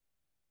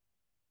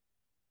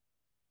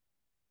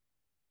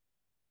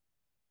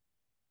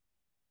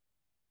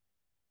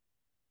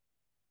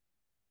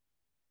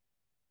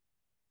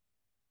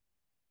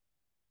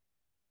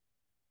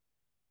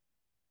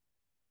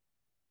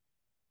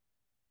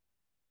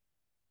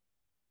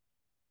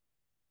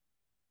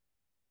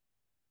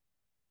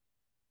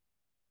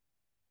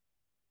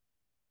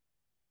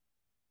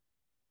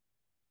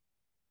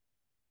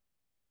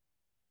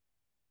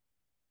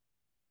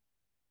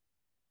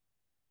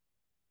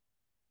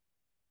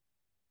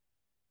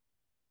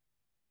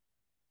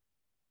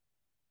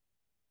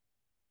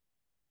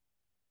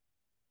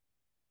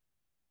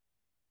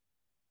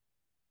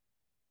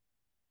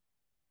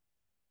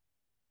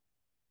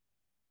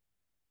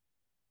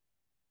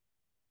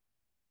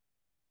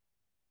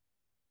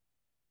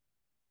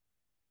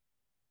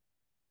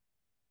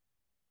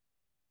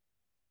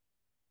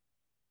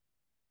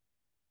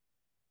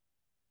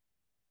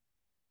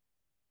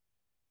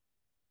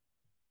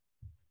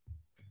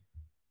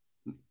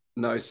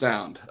No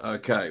sound.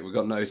 Okay, we've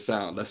got no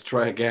sound. Let's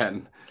try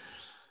again.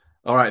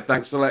 All right,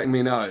 thanks for letting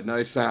me know.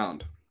 No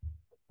sound.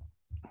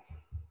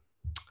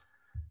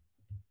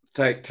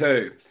 Take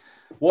two.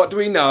 What do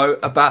we know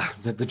about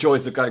the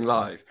joys of going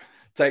live?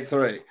 Take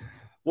three.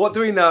 What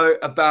do we know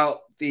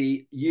about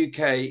the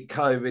UK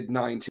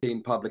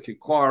COVID-19 public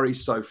inquiry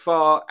so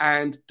far?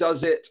 And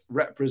does it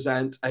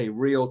represent a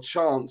real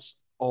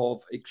chance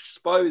of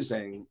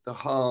exposing the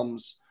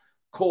harms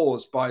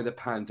caused by the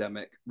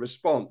pandemic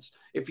response?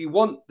 If you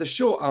want the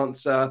short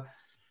answer,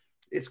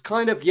 it's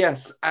kind of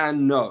yes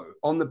and no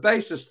on the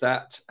basis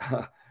that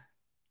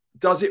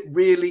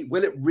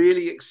will it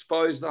really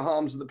expose the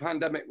harms of the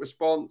pandemic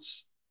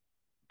response?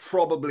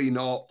 Probably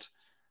not.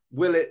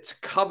 Will it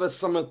cover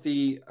some of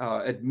the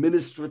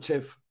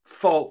administrative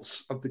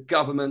faults of the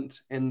government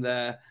in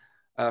their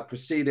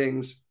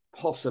proceedings?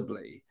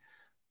 Possibly.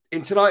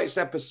 In tonight's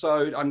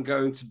episode, I'm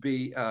going to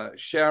be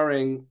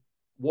sharing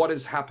what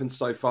has happened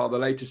so far, the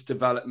latest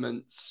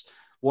developments,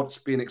 what's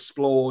been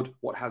explored,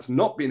 what has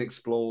not been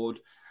explored,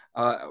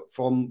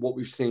 from what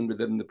we've seen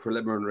within the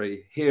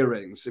preliminary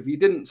hearings. If you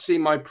didn't see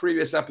my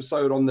previous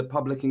episode on the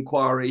public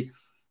inquiry,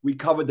 we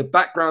covered the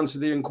background to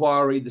the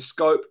inquiry, the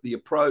scope, the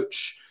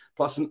approach,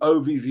 plus an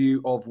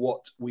overview of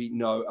what we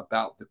know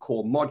about the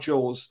core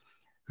modules,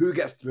 who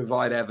gets to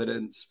provide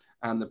evidence,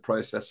 and the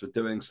process for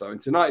doing so. In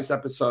tonight's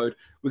episode,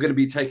 we're going to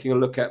be taking a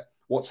look at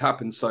what's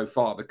happened so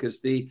far,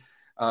 because the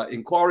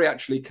inquiry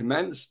actually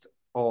commenced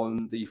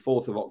on the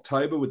 4th of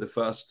October with the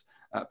first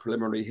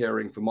preliminary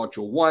hearing for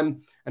Module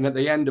 1. And at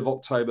the end of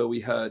October, we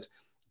heard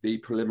the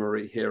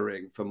preliminary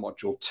hearing for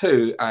Module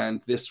 2.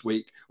 And this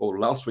week, or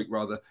last week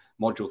rather,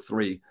 Module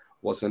 3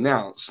 was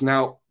announced.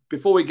 Now,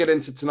 before we get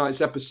into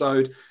tonight's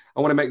episode,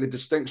 I want to make the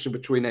distinction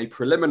between a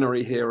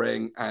preliminary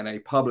hearing and a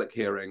public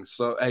hearing.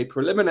 So a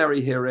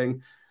preliminary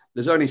hearing,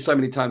 there's only so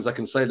many times I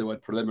can say the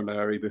word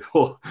preliminary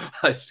before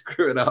I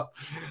screw it up.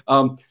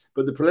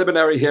 But the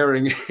preliminary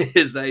hearing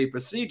is a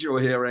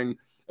procedural hearing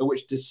in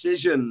which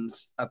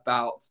decisions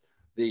about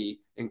the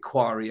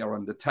inquiry are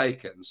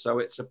undertaken. So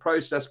it's a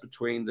process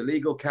between the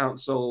legal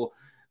counsel,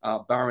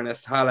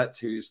 Baroness Hallett,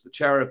 who's the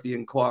chair of the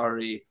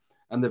inquiry,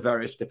 and the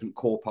various different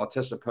core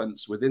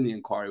participants within the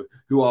inquiry,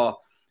 who are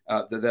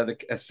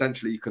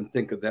essentially, you can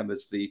think of them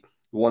as the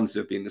ones who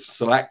have been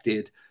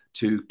selected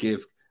to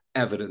give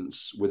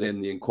evidence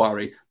within the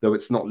inquiry, though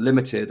it's not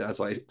limited, as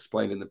I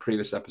explained in the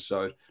previous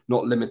episode,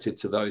 not limited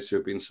to those who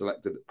have been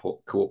selected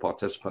at core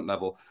participant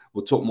level.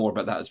 We'll talk more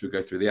about that as we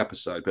go through the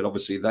episode, but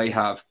obviously they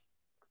have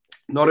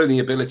not only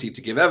ability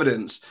to give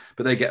evidence,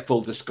 but they get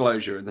full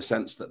disclosure in the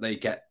sense that they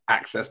get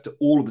access to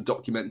all of the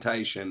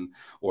documentation,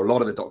 or a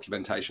lot of the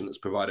documentation that's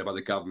provided by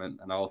the government.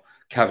 And I'll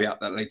caveat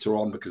that later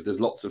on, because there's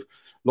lots of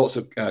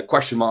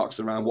question marks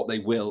around what they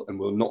will and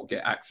will not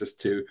get access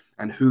to,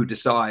 and who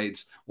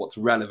decides what's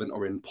relevant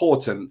or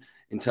important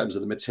in terms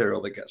of the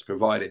material that gets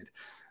provided.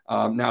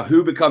 Now,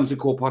 who becomes a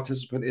core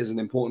participant is an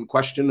important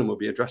question, and we'll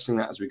be addressing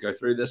that as we go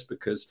through this,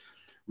 because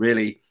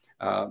really,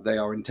 they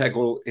are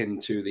integral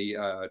into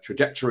the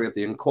trajectory of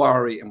the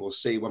inquiry, and we'll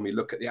see when we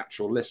look at the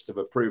actual list of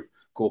approved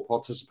core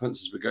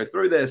participants as we go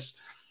through this,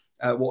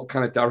 what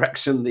kind of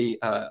direction the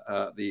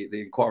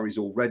inquiry is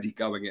already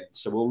going in.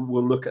 So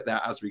we'll look at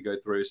that as we go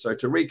through. So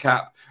to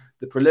recap,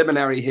 the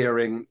preliminary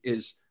hearing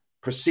is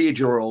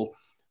procedural.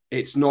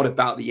 It's not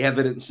about the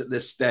evidence at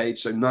this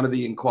stage. So none of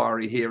the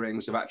inquiry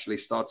hearings have actually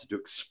started to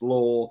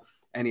explore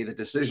any of the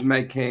decision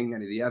making,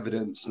 any of the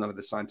evidence, none of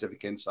the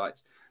scientific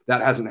insights.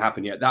 That hasn't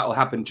happened yet. That will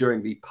happen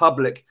during the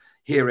public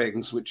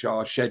hearings, which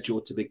are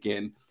scheduled to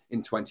begin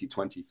in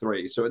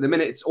 2023. So at the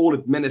minute, it's all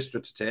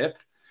administrative,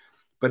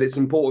 but it's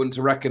important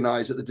to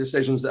recognize that the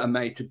decisions that are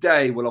made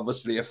today will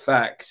obviously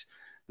affect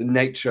the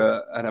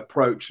nature and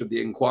approach of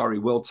the inquiry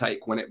will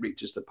take when it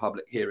reaches the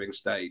public hearing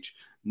stage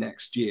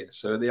next year.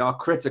 So they are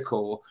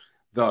critical,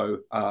 though.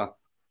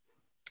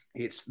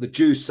 It's the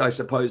juice, I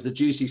suppose. The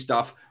juicy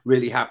stuff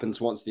really happens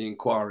once the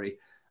inquiry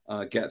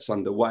gets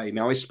underway.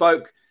 Now, I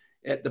spoke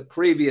at the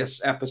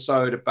previous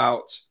episode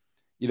about,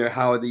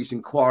 how these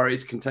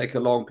inquiries can take a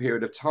long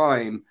period of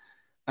time.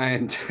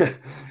 And,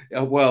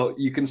 well,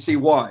 you can see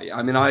why.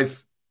 I mean,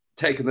 I've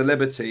taken the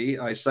liberty,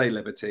 I say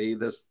liberty,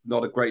 there's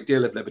not a great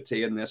deal of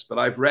liberty in this, but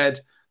I've read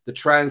the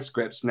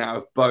transcripts now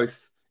of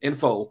both, in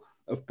full,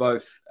 of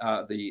both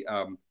the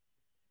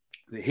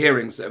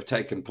hearings that have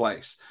taken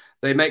place.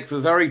 They make for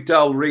very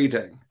dull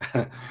reading.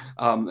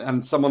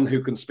 And someone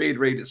who can speed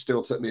read, it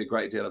still took me a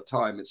great deal of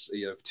time. It's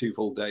 2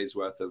 full days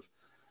worth of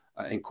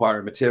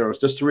inquiry materials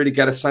just to really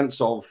get a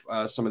sense of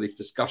some of these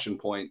discussion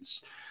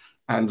points.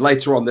 And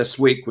later on this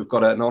week, we've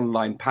got an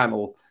online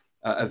panel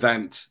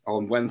event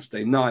on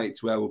Wednesday night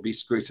where we'll be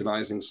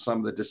scrutinizing some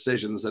of the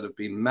decisions that have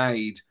been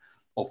made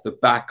off the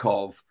back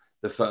of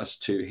the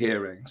first 2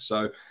 hearings.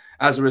 So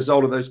as a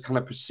result of those kind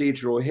of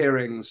procedural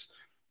hearings,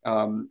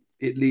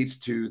 it leads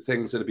to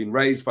things that have been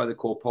raised by the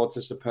core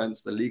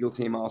participants, the legal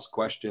team asks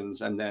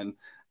questions, and then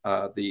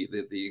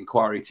the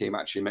inquiry team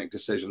actually make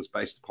decisions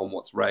based upon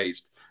what's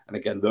raised. And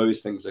again,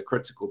 those things are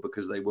critical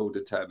because they will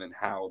determine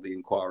how the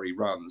inquiry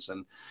runs.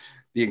 And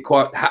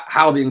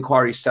how the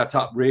inquiry is set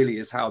up really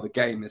is how the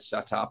game is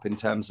set up in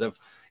terms of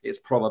its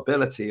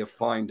probability of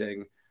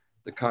finding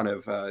the kind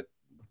of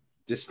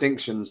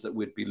distinctions that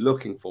we'd be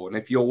looking for. And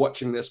if you're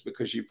watching this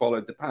because you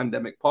followed the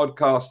pandemic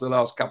podcast the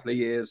last couple of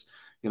years,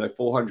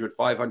 400,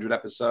 500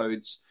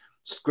 episodes,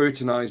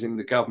 scrutinizing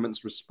the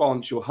government's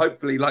response, you'll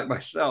hopefully, like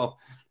myself,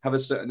 have a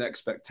certain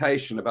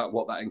expectation about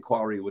what that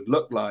inquiry would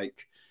look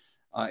like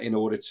in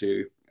order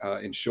to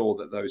ensure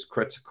that those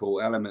critical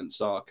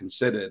elements are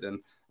considered. And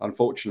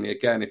unfortunately,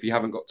 again, if you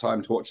haven't got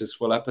time to watch this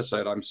full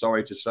episode, I'm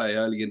sorry to say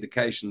early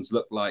indications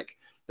look like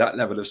that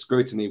level of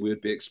scrutiny we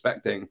would be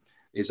expecting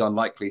is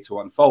unlikely to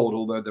unfold,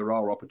 although there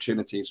are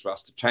opportunities for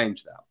us to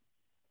change that.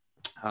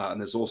 And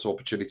there's also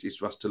opportunities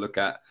for us to look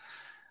at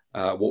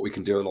what we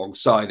can do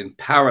alongside in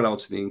parallel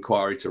to the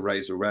inquiry to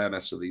raise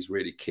awareness of these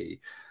really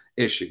key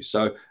issues.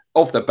 So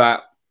off the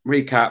bat,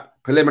 recap,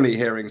 preliminary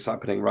hearings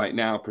happening right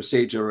now.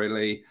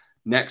 Procedurally,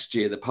 next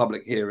year, the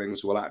public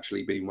hearings will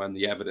actually be when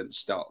the evidence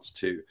starts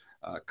to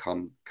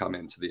come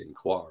into the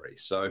inquiry.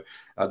 So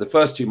the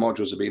first two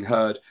modules have been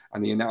heard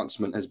and the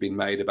announcement has been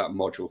made about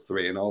module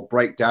 3. And I'll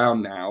break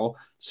down now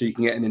so you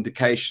can get an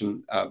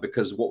indication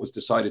because what was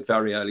decided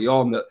very early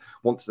on, that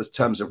once the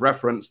terms of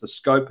reference, the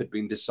scope had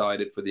been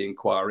decided for the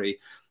inquiry,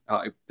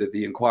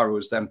 the inquiry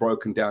was then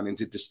broken down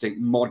into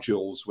distinct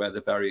modules where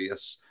the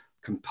various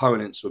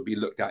components would be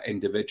looked at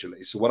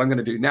individually. So what I'm going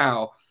to do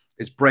now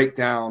is break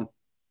down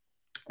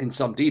in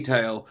some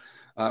detail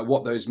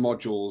what those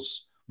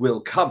modules will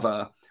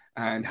cover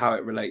and how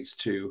it relates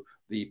to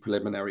the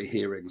preliminary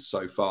hearings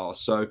so far.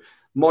 So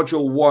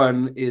module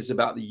 1 is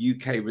about the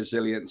UK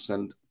resilience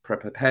and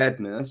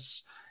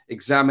preparedness,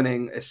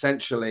 examining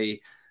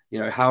essentially,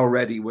 how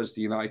ready was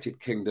the United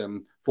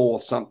Kingdom for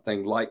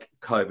something like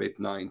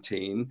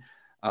COVID-19?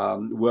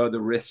 Were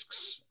the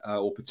risks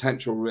or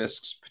potential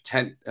risks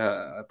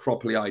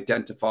properly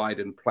identified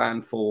and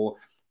planned for?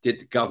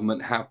 Did the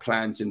government have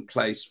plans in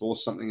place for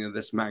something of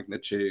this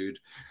magnitude?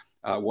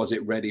 Was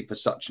it ready for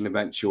such an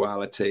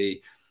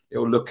eventuality? It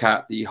will look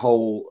at the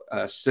whole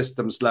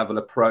systems level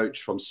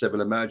approach from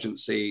civil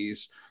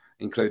emergencies,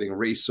 including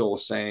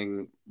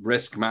resourcing,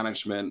 risk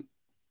management,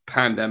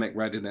 pandemic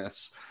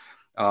readiness.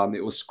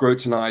 It will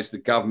scrutinize the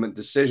government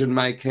decision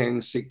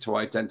making, seek to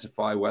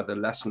identify whether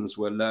lessons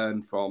were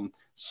learned from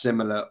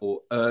similar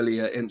or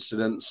earlier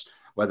incidents,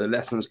 whether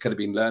lessons could have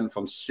been learned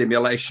from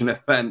simulation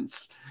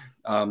events,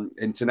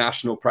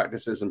 international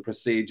practices and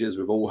procedures.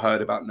 We've all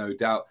heard about, no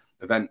doubt,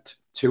 Event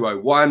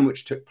 201,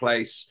 which took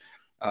place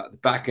the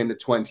back end of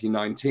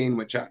 2019,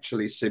 which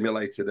actually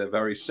simulated a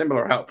very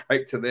similar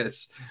outbreak to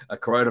this, a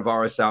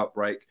coronavirus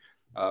outbreak,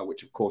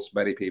 which of course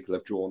many people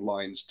have drawn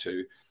lines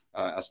to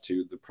as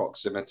to the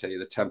proximity,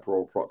 the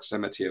temporal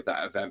proximity of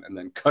that event, and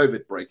then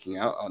COVID breaking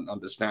out,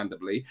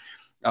 understandably.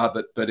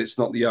 But it's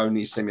not the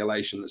only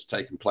simulation that's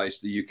taken place.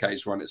 The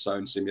UK's run its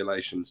own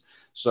simulations.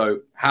 So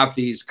have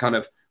these kind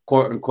of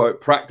quote unquote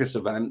practice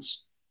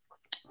events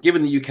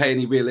given the UK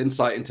any real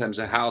insight in terms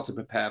of how to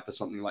prepare for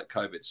something like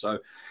COVID? So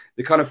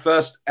the kind of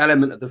first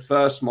element of the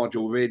first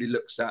module really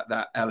looks at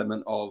that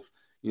element of,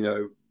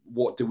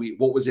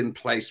 what was in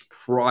place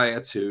prior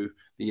to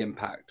the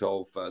impact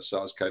of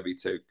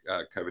SARS-CoV-2,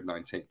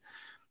 COVID-19.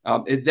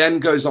 It then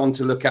goes on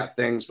to look at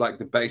things like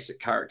the basic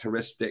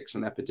characteristics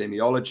and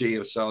epidemiology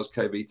of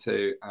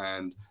SARS-CoV-2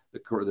 and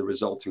the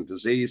resulting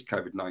disease,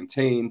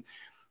 COVID-19.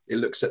 It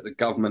looks at the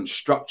government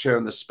structure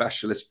and the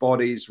specialist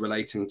bodies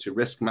relating to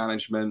risk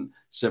management,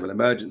 civil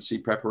emergency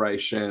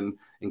preparation,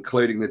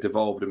 including the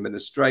devolved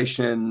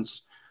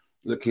administrations,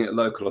 looking at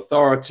local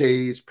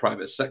authorities,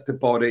 private sector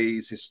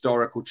bodies,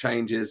 historical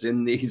changes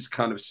in these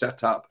kind of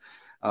setup.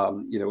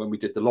 When we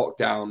did the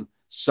lockdown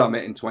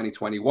summit in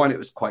 2021, it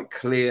was quite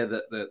clear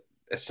that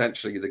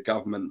essentially the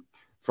government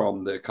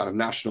from the kind of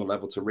national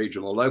level to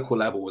regional, local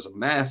level was a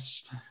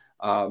mess.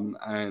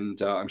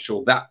 And I'm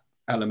sure that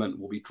element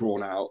will be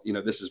drawn out.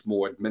 This is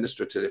more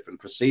administrative and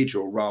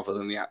procedural rather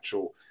than the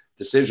actual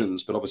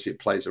decisions, but obviously it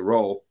plays a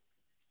role.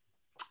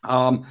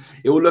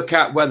 It will look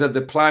at whether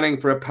the planning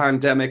for a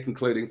pandemic,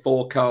 including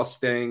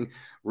forecasting,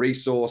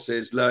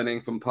 resources,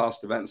 learning from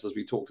past events, as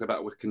we talked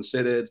about, were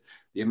considered,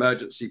 the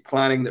emergency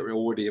planning that were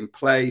already in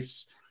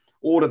place,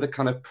 all of the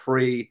kind of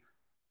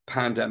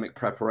pre-pandemic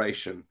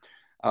preparation.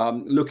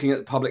 Looking at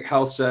the public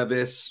health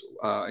service,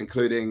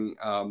 including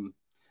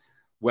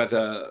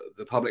whether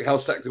the public health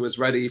sector was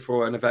ready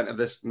for an event of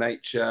this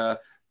nature.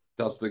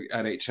 Does the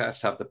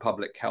NHS have the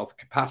public health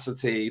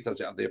capacity? Does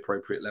it have the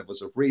appropriate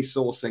levels of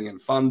resourcing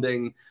and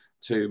funding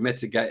to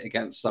mitigate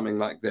against something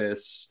like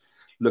this?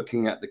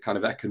 Looking at the kind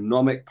of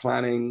economic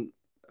planning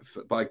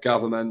by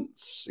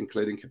governments,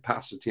 including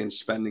capacity and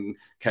spending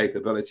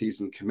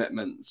capabilities and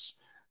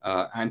commitments,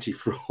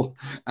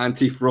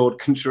 anti-fraud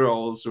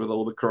controls with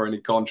all the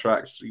corona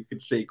contracts. You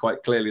could see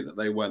quite clearly that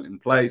they weren't in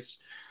place.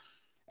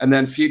 And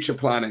then future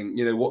planning,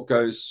 what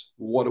does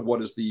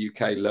the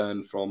UK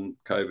learn from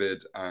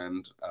COVID,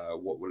 and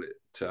what will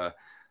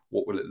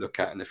it look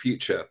at in the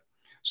future?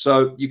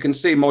 So you can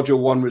see module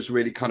 1 was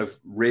really kind of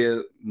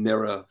rear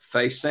mirror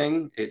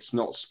facing. It's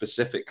not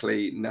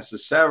specifically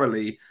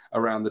necessarily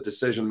around the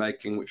decision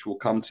making, which we'll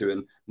come to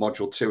in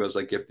module 2 as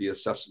I give the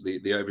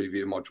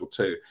overview of module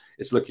 2.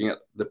 It's looking at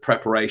the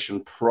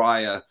preparation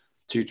prior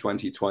to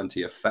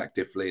 2020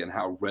 effectively and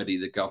how ready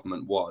the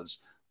government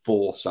was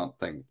for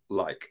something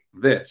like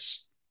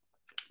this.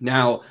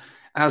 Now,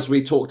 as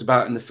we talked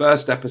about in the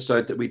first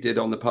episode that we did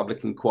on the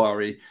public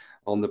inquiry,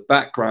 on the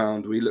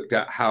background, we looked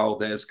at how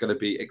there's going to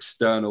be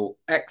external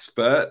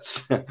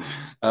experts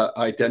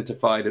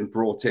identified and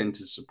brought in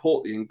to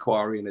support the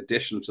inquiry in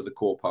addition to the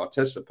core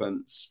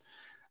participants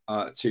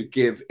to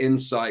give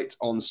insight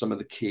on some of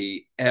the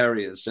key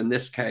areas. In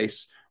this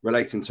case,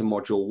 relating to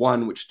module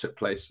 1, which took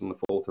place on the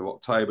 4th of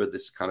October,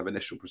 this kind of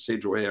initial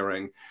procedural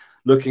hearing,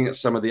 looking at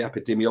some of the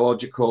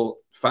epidemiological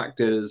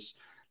factors,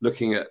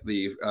 looking at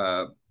the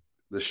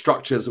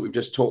structures that we've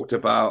just talked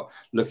about,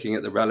 looking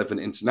at the relevant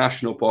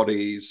international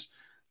bodies,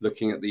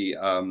 looking at the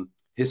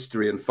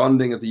history and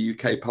funding of the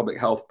UK public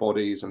health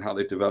bodies and how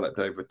they developed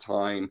over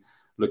time,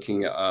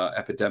 looking at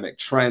epidemic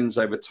trends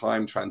over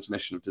time,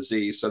 transmission of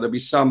disease. So there'll be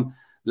some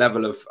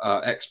level of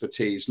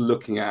expertise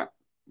looking at,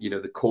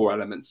 the core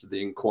elements of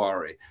the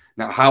inquiry.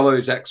 Now, how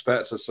those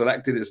experts are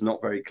selected is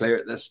not very clear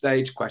at this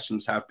stage.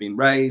 Questions have been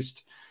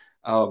raised,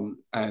 and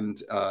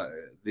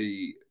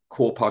the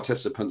core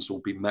participants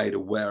will be made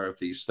aware of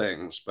these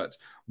things, but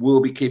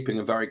we'll be keeping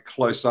a very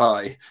close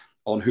eye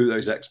on who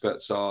those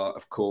experts are,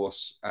 of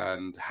course,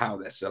 and how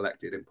they're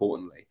selected,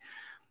 importantly.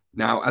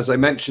 Now, as I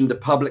mentioned, the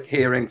public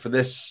hearing for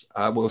this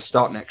will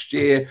start next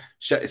year.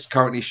 It's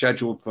currently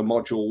scheduled for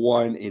module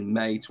 1 in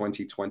May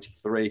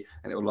 2023,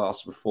 and it will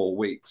last for 4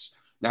 weeks.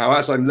 Now,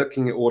 as I'm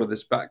looking at all of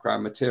this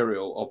background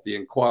material of the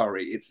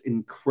inquiry, it's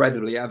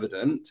incredibly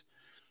evident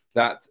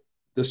that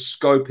the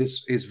scope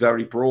is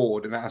very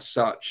broad, and as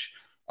such,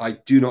 I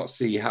do not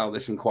see how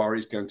this inquiry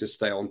is going to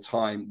stay on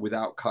time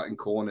without cutting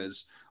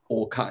corners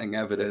or cutting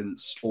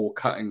evidence or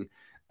cutting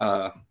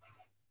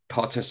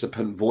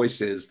participant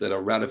voices that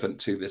are relevant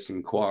to this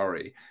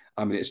inquiry.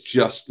 I mean, it's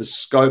just the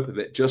scope of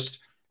it.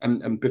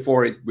 And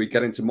before we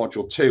get into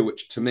module 2,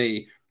 which to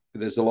me,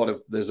 there's a lot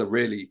of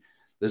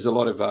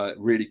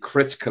really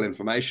critical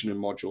information in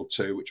module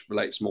 2, which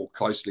relates more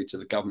closely to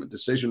the government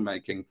decision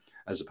making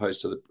as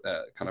opposed to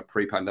the kind of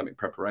pre-pandemic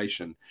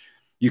preparation.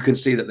 You can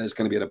see that there's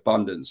going to be an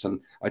abundance. And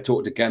I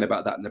talked again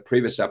about that in the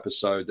previous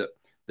episode, that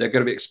they're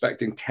going to be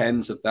expecting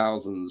tens of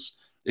thousands,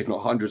 if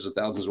not hundreds of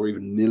thousands or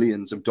even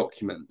millions of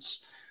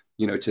documents,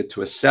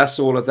 to assess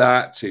all of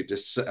that,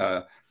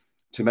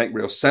 to make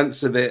real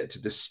sense of it,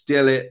 to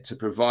distill it, to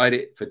provide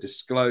it for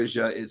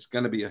disclosure. It's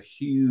going to be a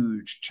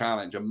huge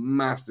challenge, a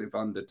massive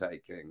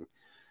undertaking.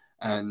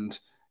 And,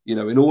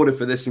 in order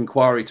for this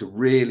inquiry to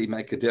really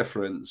make a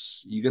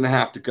difference, you're going to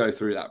have to go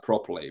through that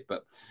properly.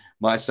 But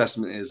my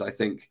assessment is, I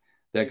think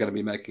they're going to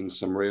be making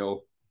some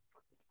real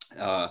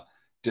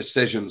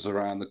decisions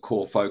around the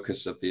core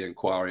focus of the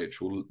inquiry,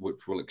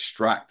 which will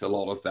extract a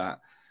lot of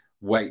that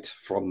weight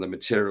from the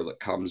material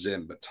that comes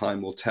in. But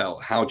time will tell.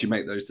 How do you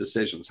make those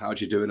decisions? How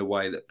do you do in a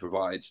way that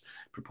provides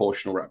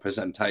proportional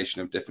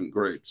representation of different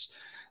groups?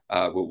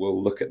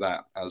 We'll look at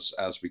that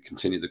as we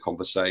continue the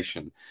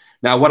conversation.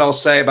 Now, what I'll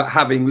say about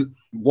having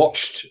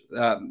watched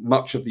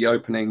much of the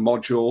opening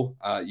module,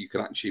 you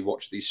can actually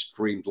watch these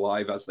streamed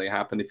live as they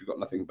happen if you've got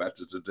nothing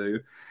better to do.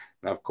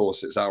 Now, of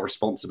course, it's our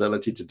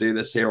responsibility to do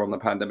this here on the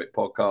Pandemic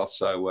Podcast,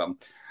 so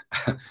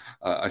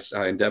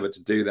I endeavor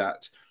to do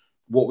that.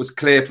 What was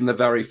clear from the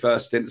very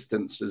first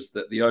instance is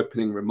that the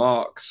opening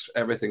remarks,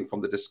 everything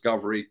from the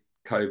discovery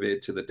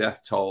COVID to the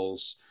death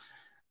tolls,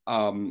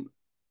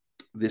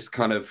 this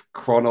kind of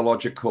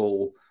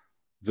chronological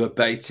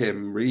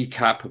verbatim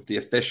recap of the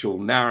official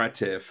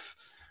narrative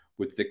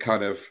with the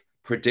kind of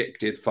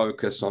predicted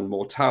focus on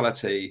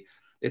mortality,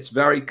 it's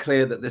very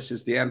clear that this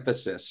is the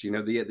emphasis.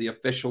 The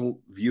official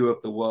view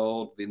of the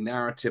world, the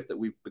narrative that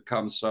we've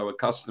become so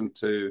accustomed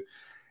to,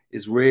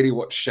 is really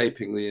what's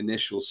shaping the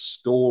initial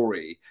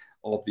story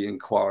of the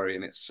inquiry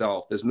in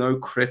itself. There's no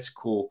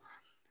critical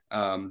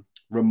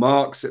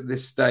remarks at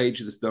this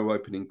stage. There's no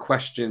opening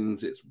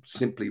questions. It's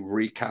simply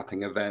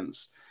recapping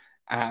events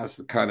as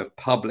the kind of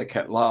public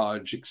at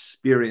large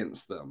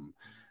experience them.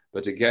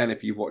 But again,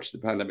 if you've watched the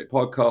Pandemic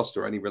Podcast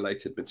or any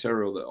related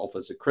material that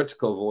offers a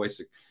critical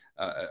voice,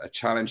 a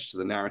challenge to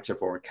the narrative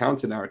or a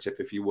counter narrative,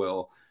 if you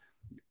will,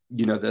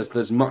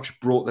 there's much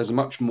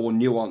more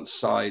nuanced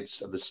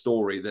sides of the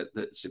story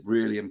that's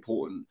really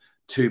important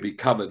to be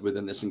covered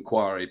within this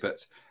inquiry.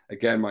 But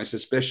again, my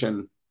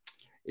suspicion,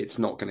 it's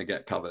not going to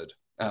get covered.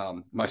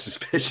 My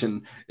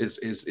suspicion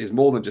is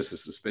more than just a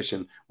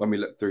suspicion. When we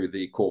look through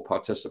the core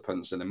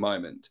participants in a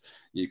moment,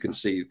 you can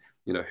see,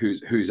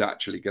 who's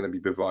actually going to be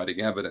providing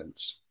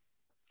evidence.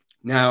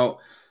 Now,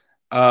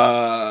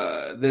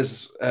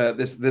 there's going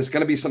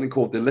to be something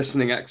called the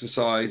listening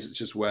exercise,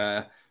 which is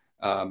where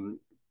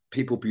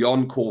people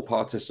beyond core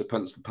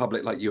participants, the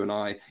public like you and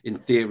I, in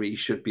theory,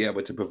 should be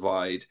able to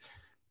provide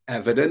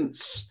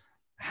evidence.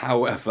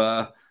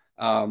 However,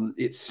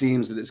 it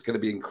seems that it's going to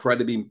be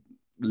incredibly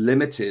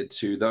limited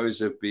to those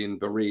who have been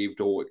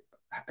bereaved or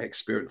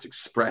experience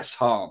express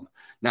harm.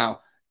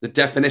 Now, the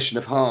definition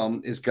of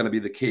harm is going to be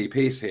the key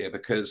piece here,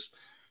 because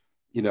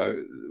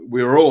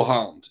we were all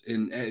harmed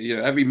in,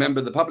 every member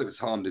of the public was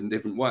harmed in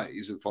different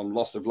ways, from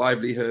loss of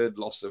livelihood,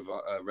 loss of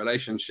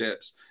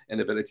relationships,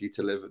 inability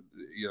to live,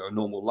 a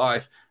normal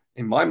life.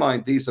 In my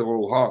mind, these are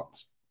all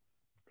harms.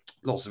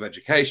 Loss of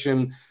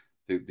education,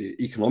 the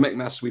economic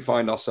mess we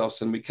find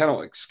ourselves in. We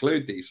cannot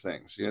exclude these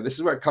things. This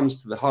is where it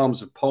comes to the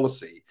harms of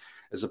policy,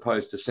 as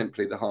opposed to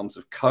simply the harms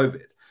of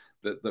COVID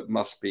that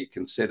must be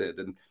considered.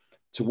 And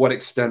to what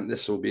extent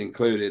this will be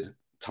included,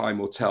 time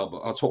will tell. But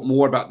I'll talk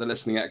more about the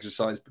listening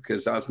exercise,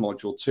 because as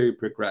module 2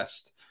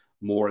 progressed,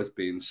 more has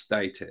been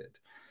stated.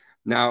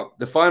 Now,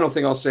 the final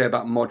thing I'll say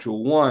about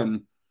module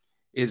 1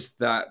 is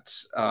that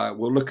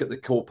we'll look at the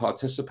core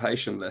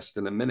participation list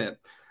in a minute,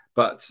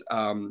 but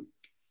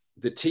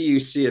the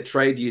TUC, a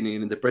trade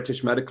union, and the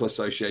British Medical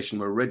Association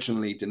were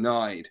originally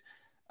denied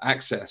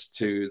access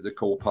to the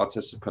core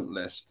participant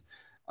list,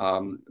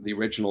 the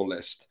original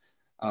list,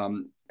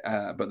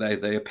 but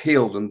they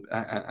appealed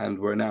and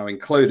were now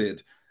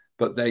included.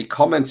 But they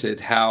commented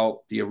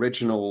how the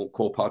original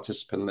core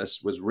participant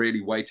list was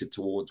really weighted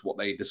towards what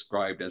they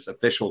described as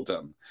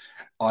officialdom,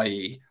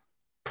 i.e.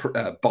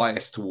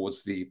 bias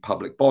towards the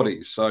public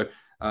bodies. So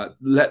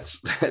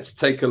let's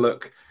take a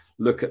look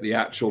at the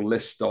actual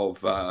list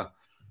of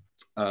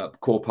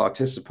core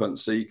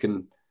participants, so you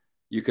can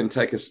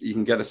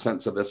get a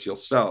sense of this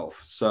yourself.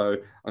 So I'm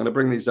going to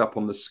bring these up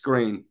on the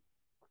screen.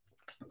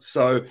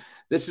 So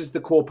this is the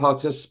core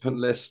participant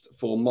list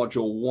for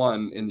module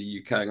 1 in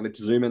the UK. I'm going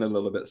to zoom in a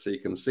little bit so you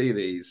can see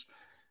these.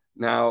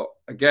 Now,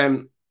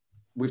 again,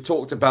 we've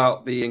talked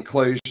about the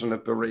inclusion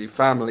of bereaved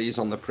families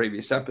on the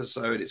previous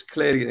episode. It's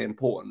clearly an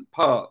important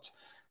part,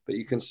 but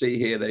you can see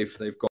here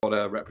they've got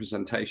a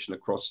representation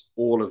across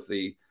all of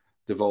the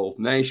devolved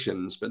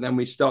nations. But then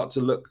we start to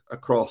look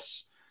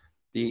across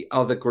the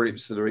other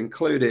groups that are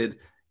included.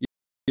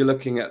 You're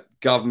looking at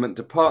government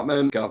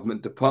department,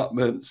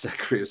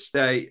 Secretary of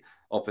State,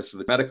 Office of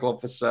the Medical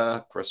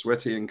Officer, Chris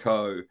Whitty and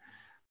Co.,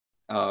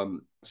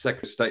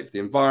 Secretary of State for the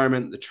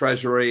Environment, the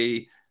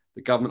Treasury,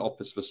 the Government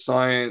Office for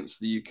Science,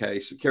 the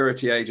UK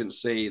Security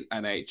Agency,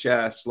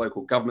 NHS,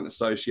 Local Government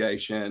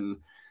Association,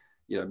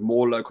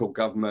 more local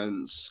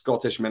governments,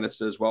 Scottish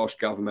ministers, Welsh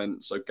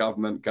government, so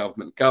government,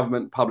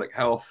 public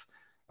health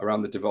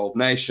around the devolved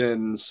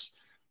nations,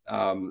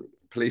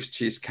 Police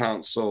Chiefs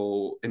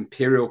Council,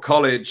 Imperial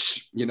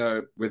College,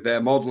 with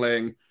their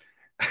modelling,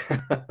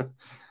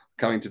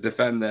 coming to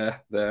defend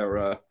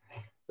their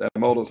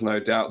models, no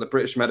doubt. The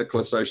British Medical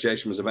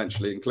Association was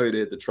eventually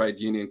included, the Trade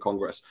Union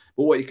Congress.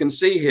 But what you can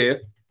see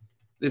here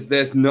is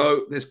there's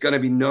going to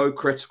be no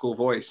critical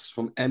voice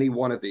from any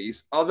one of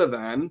these, other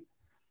than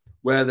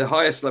where the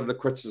highest level of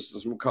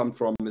criticism will come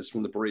from is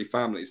from the bereaved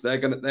families. They're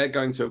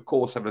going to, of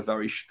course, have a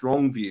very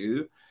strong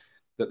view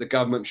that the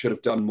government should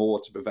have done more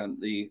to prevent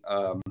the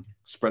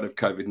spread of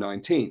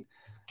COVID-19.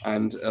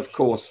 And of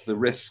course, the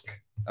risk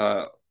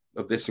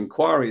of this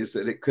inquiry is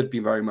that it could be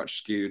very much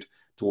skewed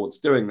towards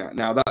doing that.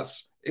 Now,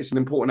 it's an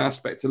important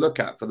aspect to look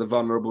at for the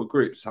vulnerable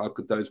groups. How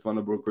could those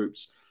vulnerable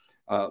groups,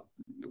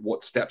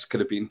 what steps could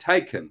have been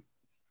taken?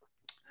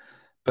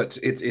 But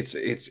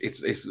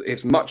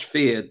it's much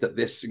feared that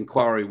this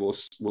inquiry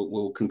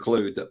will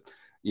conclude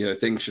that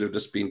things should have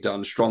just been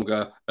done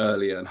stronger,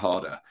 earlier, and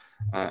harder.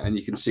 And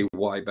you can see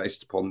why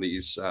based upon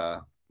these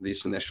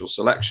initial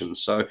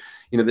selections. So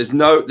there's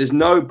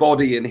no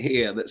body in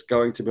here that's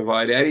going to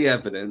provide any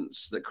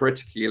evidence that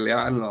critically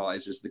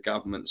analyzes the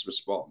government's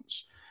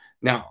response.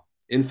 Now,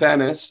 in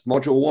fairness,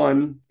 module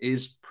 1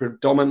 is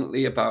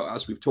predominantly about,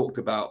 as we've talked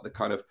about, the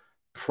kind of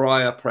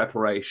prior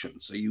preparation.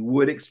 So you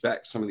would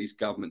expect some of these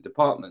government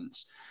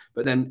departments,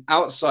 but then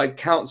outside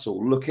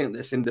counsel looking at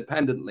this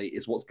independently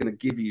is what's going to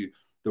give you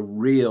the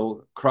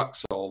real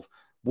crux of,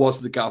 was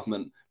the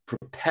government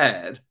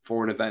prepared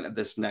for an event of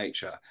this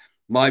nature?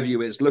 My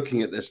view is,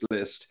 looking at this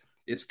list,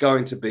 it's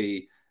going to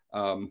be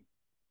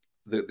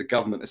the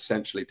government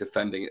essentially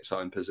defending its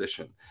own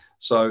position.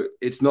 So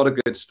it's not a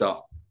good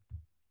start.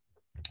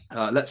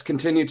 Let's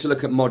continue to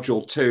look at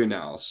module 2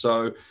 now.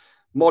 So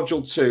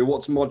module 2,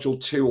 what's module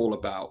 2 all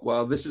about?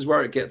 Well, this is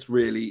where it gets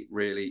really,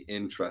 really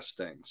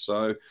interesting.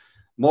 So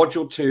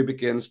module 2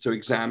 begins to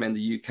examine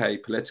the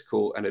UK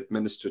political and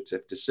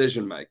administrative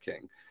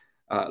decision-making.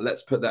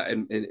 Let's put that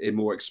in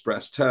more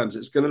express terms.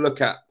 It's going to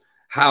look at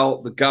how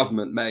the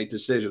government made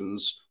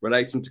decisions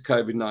relating to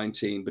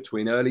COVID-19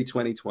 between early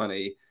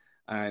 2020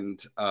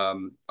 and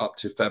up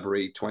to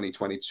February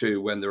 2022,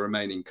 when the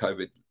remaining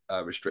COVID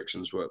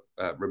restrictions were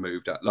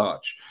removed at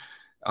large.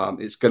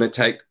 It's going to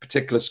take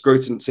particular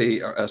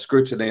scrutiny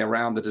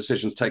around the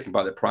decisions taken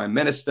by the Prime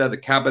Minister, the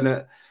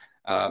Cabinet,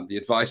 the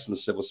advice from the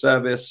civil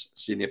service,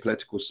 senior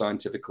political,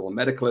 scientific, and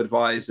medical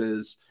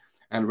advisors,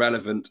 and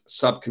relevant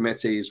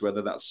subcommittees,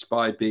 whether that's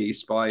SPI-B,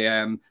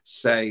 SPI-M,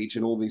 SAGE,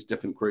 and all these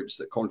different groups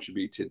that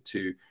contributed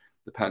to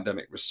the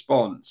pandemic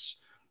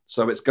response.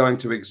 So it's going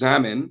to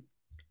examine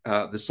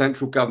the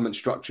central government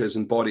structures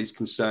and bodies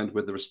concerned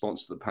with the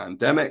response to the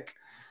pandemic,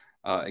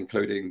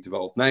 including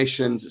devolved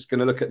nations. It's going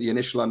to look at the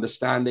initial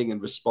understanding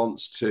and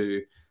response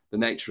to the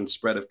nature and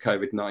spread of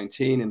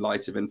COVID-19 in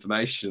light of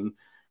information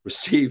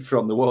received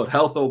from the World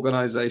Health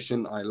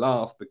Organization. I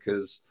laugh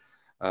because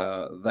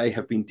they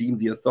have been deemed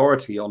the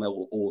authority on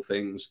all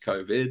things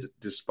COVID,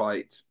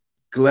 despite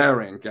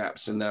glaring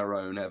gaps in their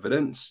own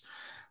evidence.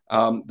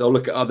 They'll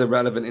look at other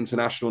relevant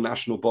international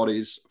national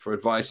bodies for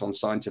advice on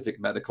scientific,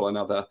 medical, and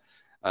other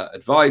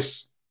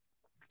advice,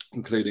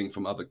 including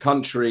from other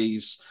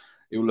countries.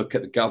 It will look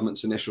at the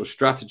government's initial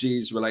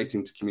strategies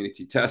relating to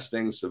community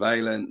testing,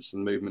 surveillance,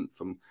 and movement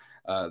from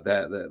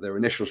their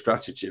initial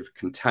strategy of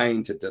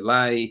contain to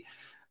delay.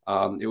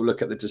 It will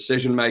look at the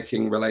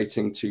decision-making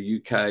relating to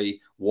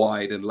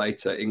UK-wide and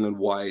later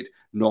England-wide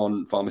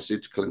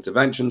non-pharmaceutical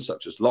interventions,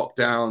 such as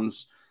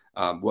lockdowns,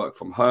 work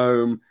from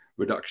home,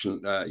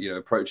 reduction,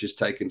 approaches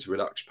taken to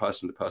reduce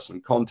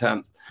person-to-person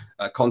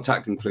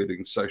contact,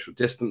 including social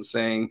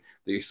distancing,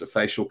 the use of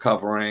facial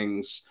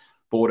coverings,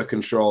 border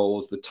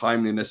controls, the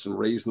timeliness and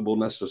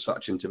reasonableness of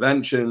such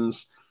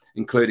interventions,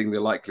 including the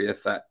likely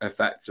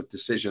effects of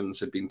decisions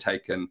had been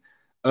taken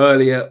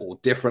earlier or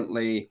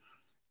differently.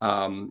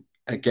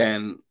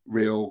 Again,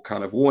 real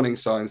kind of warning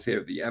signs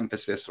here, the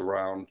emphasis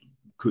around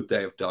could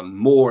they have done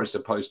more as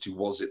opposed to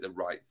was it the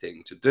right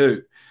thing to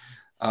do.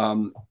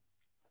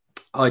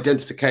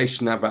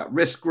 Identification of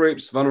at-risk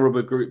groups,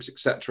 vulnerable groups,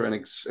 etc., and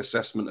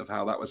assessment of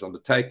how that was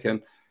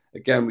undertaken.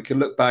 Again, we can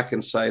look back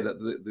and say that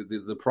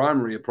the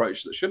primary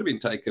approach that should have been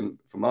taken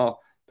from our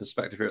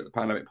perspective here at the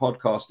Pandemic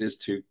Podcast is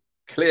to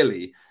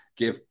clearly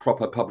give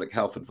proper public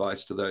health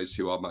advice to those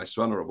who are most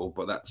vulnerable.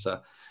 But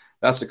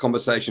that's a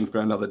conversation for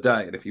another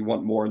day. And if you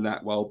want more on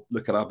that, well,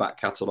 look at our back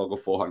catalogue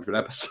of 400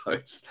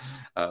 episodes.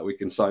 We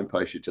can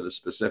signpost you to the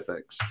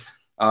specifics.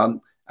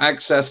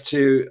 Access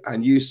to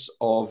and use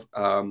of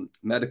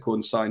medical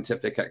and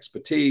scientific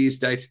expertise,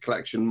 data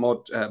collection,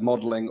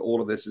 modeling,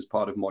 all of this is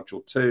part of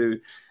Module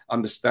 2.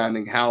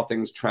 Understanding how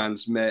things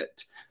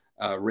transmit,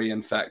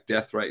 reinfect,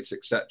 death rates,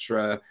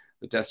 etc.,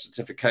 the death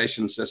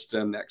certification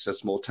system,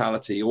 excess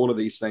mortality, all of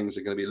these things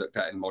are going to be looked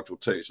at in Module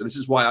 2. So this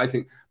is why I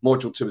think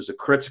Module 2 is a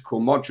critical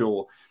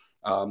module.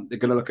 They're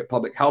going to look at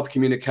public health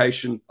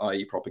communication,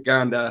 i.e.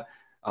 propaganda,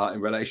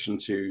 in relation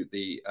to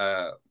the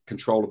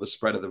control of the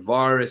spread of the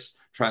virus,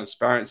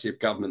 transparency of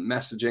government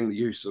messaging, the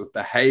use of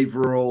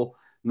behavioral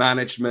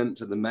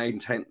management, and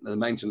the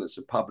maintenance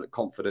of public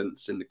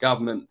confidence in the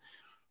government,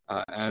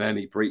 and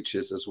any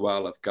breaches as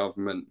well of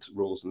government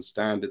rules and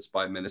standards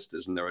by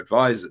ministers and their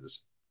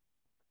advisors.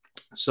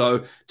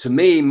 So to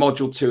me,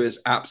 Module 2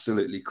 is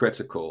absolutely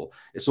critical.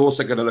 It's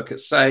also going to look at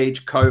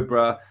SAGE,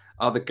 COBRA,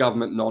 other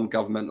government,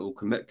 non-governmental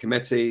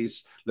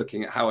committees,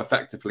 looking at how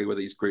effectively were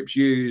these groups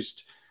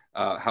used,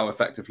 how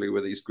effectively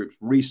were these groups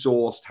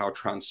resourced, how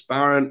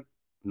transparent,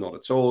 not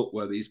at all,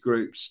 were these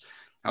groups,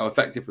 how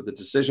effective were the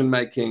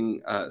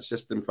decision-making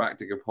system for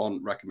acting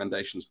upon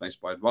recommendations made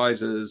by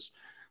advisors.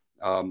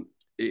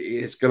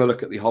 It's going to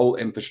look at the whole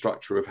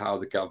infrastructure of how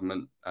the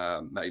government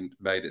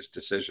made its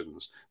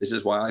decisions. This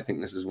is why I think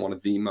this is one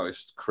of the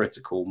most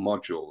critical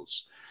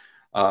modules.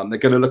 They're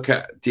going to look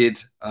at,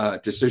 did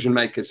decision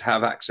makers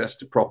have access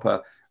to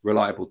proper,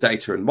 reliable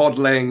data and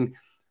modeling?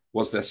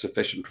 Was there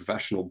sufficient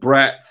professional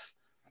breadth?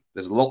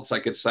 There's lots I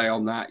could say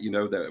on that. You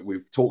know, that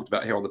we've talked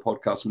about here on the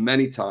podcast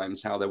many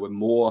times, how there were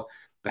more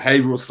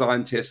behavioral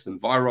scientists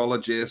and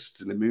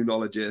virologists and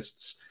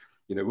immunologists.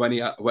 You know,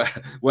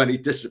 when he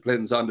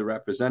disciplines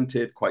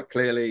underrepresented, quite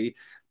clearly,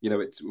 you know,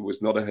 it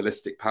was not a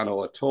holistic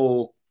panel at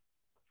all.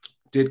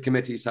 Did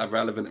committees have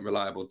relevant and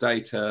reliable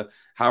data?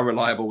 How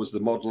reliable was the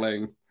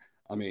modeling?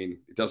 I mean,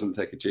 it doesn't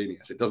take a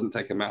genius. It doesn't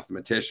take a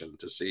mathematician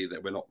to see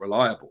that we're not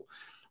reliable.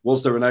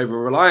 Was there an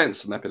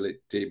over-reliance on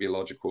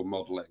epidemiological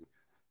modeling?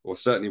 Or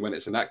certainly when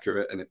it's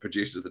inaccurate and it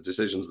produces the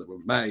decisions that were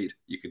made,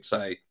 you could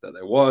say that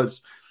there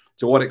was.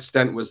 To what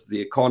extent was the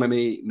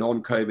economy,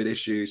 non-COVID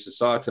issues,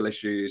 societal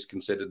issues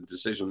considered in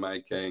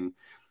decision-making?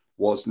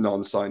 Was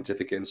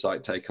non-scientific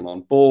insight taken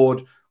on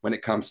board? When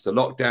it comes to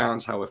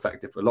lockdowns, how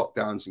effective were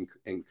lockdowns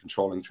in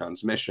controlling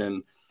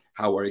transmission?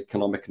 How were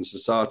economic and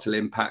societal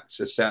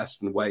impacts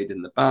assessed and weighed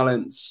in the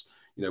balance?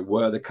 You know,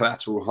 were the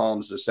collateral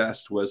harms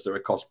assessed? Was there a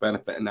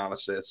cost-benefit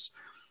analysis?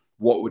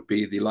 What would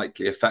be the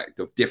likely effect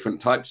of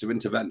different types of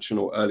intervention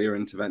or earlier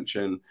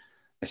intervention?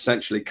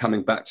 Essentially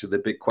coming back to the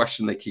big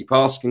question they keep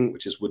asking,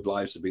 which is, would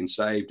lives have been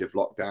saved if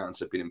lockdowns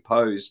had been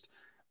imposed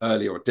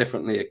earlier or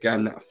differently?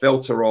 Again, that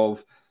filter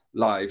of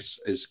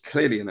lives is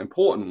clearly an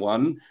important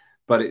one,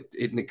 but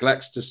it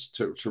neglects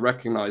to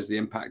recognize the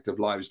impact of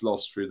lives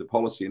lost through the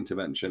policy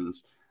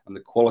interventions and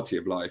the quality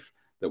of life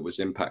that was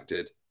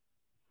impacted.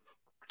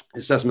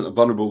 Assessment of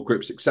vulnerable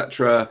groups,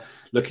 etc.,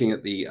 looking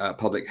at the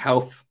public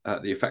health,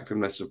 the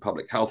effectiveness of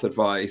public health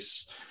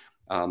advice.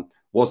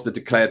 Was the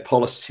declared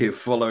policy of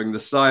following the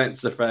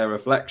science a fair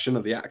reflection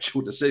of the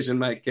actual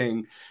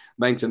decision-making?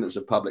 Maintenance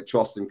of public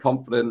trust and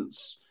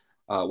confidence.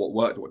 What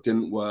worked, what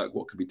didn't work,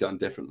 what could be done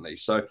differently.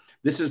 So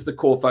this is the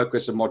core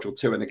focus of Module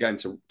 2. And again,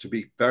 to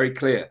be very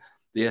clear,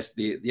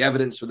 the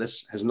evidence for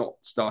this has not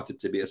started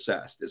to be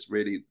assessed. It's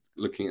really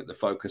looking at the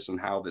focus and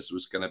how this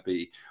was going to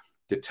be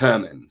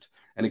determined.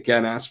 And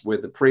again, as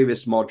with the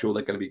previous module,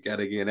 they're going to be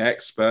getting in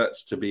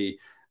experts to be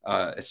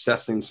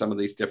assessing some of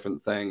these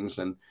different things.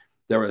 And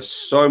there is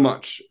so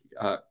much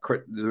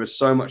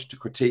to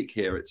critique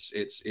here.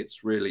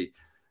 It's really,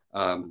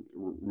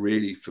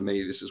 really, for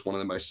me, this is one of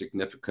the most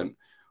significant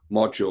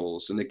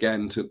modules. And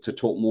again, to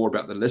talk more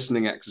about the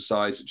listening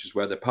exercise, which is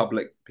where the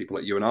public, people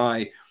like you and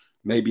I,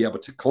 may be able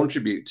to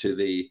contribute to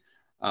the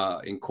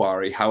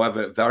inquiry.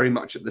 However, very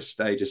much at this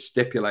stage is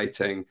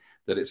stipulating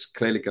that it's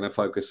clearly going to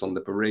focus on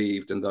the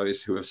bereaved and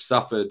those who have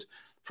suffered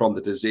from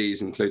the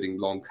disease, including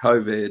long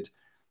COVID,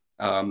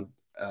 and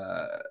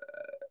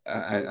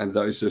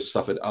those who have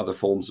suffered other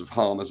forms of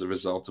harm as a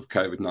result of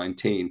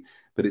COVID-19.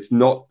 But it's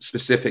not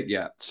specific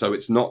yet. So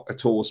it's not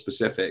at all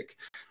specific.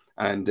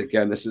 And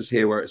again, this is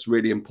here where it's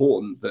really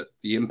important that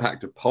the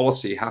impact of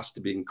policy has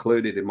to be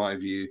included, in my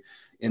view,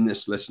 in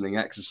this listening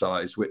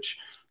exercise, which,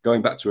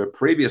 going back to a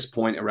previous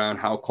point around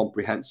how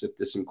comprehensive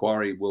this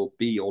inquiry will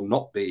be or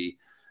not be,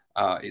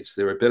 it's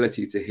their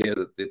ability to hear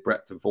the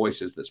breadth of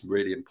voices that's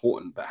really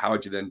important. But how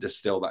do you then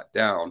distill that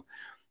down?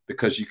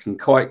 Because you can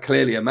quite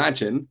clearly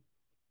imagine,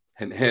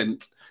 hint,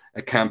 hint,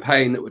 a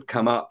campaign that would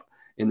come up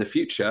in the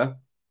future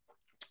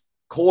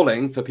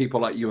calling for people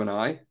like you and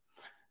I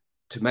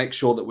to make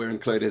sure that we're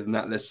included in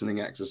that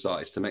listening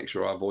exercise, to make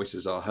sure our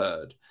voices are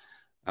heard.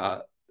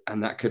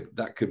 And that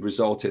could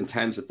result in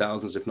tens of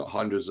thousands, if not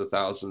hundreds of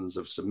thousands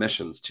of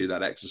submissions to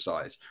that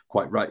exercise,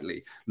 quite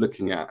rightly,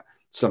 looking at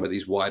some of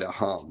these wider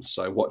harms.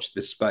 So watch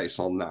this space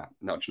on that.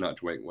 Nudge,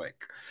 nudge, wink, wink.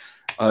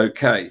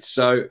 Okay,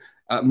 so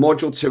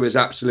Module 2 is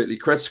absolutely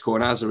critical.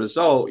 And as a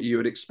result, you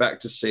would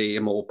expect to see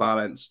a more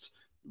balanced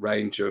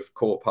range of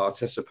core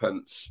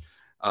participants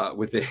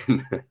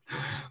within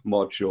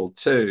Module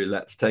 2.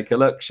 Let's take a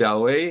look,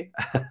 shall we?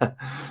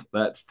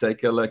 Let's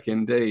take a look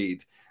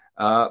indeed.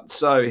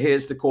 So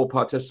here's the core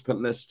participant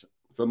list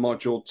for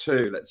Module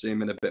 2. Let's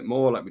zoom in a bit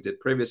more like we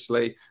did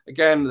previously.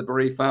 Again, the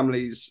bereaved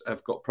families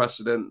have got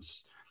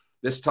precedence.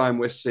 This time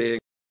we're seeing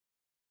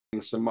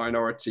some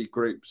minority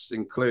groups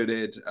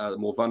included, the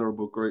more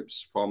vulnerable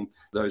groups from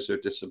those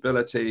with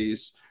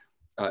disabilities,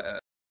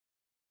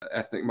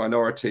 ethnic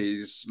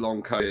minorities,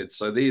 long COVID.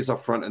 So these are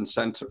front and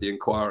center of the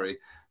inquiry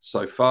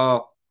so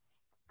far,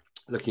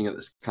 looking at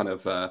this kind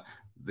of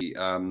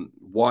the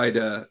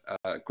wider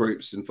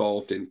groups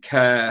involved in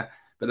care.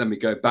 But then we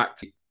go back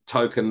to the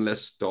token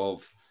list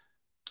of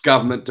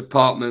government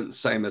departments,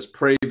 same as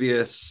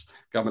previous,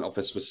 Government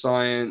Office for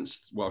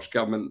Science, Welsh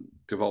Government,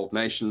 devolved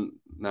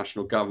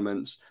national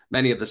governments,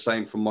 many of the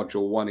same from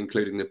Module 1,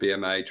 including the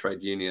BMA,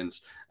 trade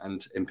unions,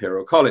 and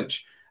Imperial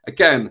College.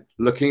 Again,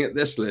 looking at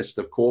this list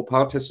of core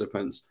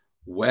participants,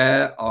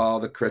 where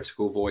are the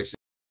critical voices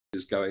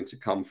going to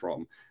come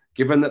from?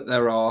 Given that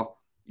there are,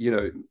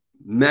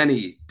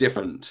 many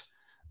different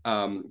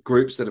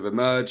groups that have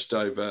emerged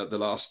over the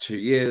last 2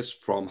 years,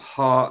 from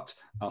Heart,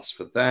 Us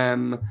for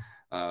Them,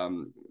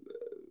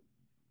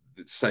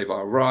 Save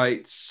Our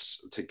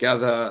Rights,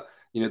 Together.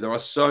 There are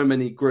so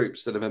many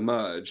groups that have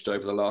emerged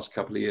over the last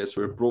couple of years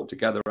who have brought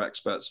together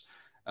experts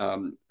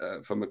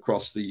from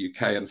across the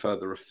UK and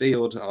further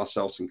afield,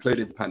 ourselves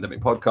included, the Pandemic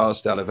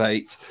Podcast out of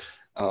 8,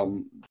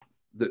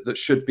 that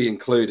should be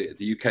included,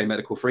 the UK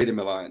Medical Freedom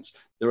Alliance.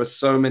 There are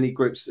so many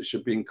groups that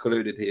should be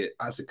included here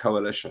as a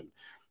coalition,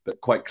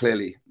 but quite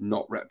clearly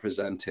not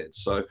represented.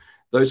 So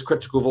those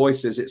critical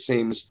voices, it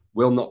seems,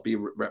 will not be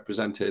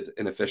represented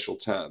in official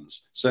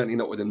terms, certainly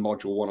not within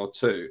Module 1 or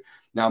 2.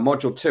 Now,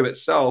 Module 2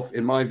 itself,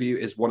 in my view,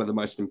 is one of the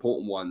most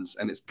important ones,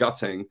 and it's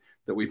gutting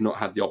that we've not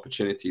had the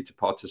opportunity to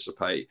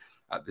participate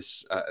at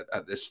this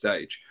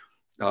stage.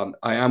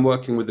 I am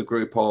working with a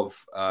group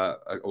of,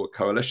 or a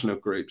coalition of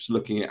groups,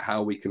 looking at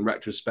how we can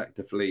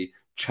retrospectively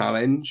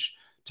challenge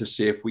to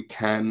see if we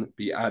can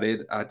be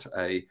added at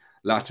a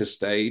latter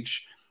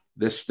stage.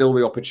 There's still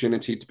the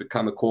opportunity to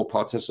become a core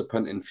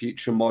participant in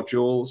future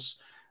modules.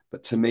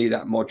 But to me,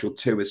 that Module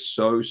 2 is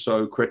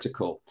so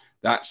critical.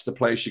 That's the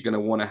place you're going to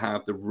want to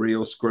have the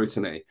real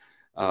scrutiny.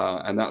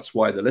 And that's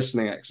why the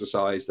listening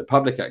exercise, the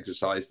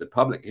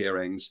public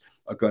hearings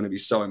are going to be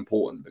so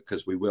important,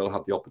 because we will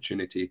have the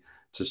opportunity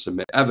to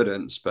submit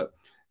evidence. But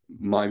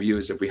my view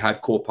is, if we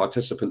had core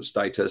participant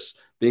status,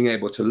 being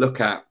able to look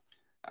at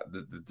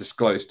the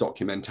disclosed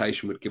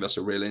documentation would give us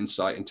a real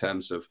insight in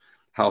terms of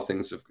how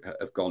things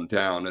have gone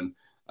down and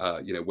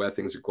where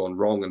things have gone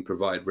wrong, and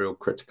provide real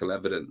critical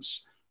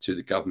evidence to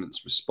the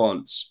government's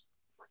response.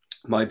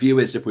 My view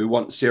is, if we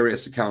want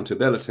serious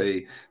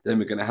accountability, then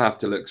we're going to have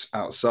to look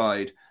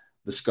outside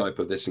the scope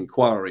of this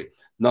inquiry.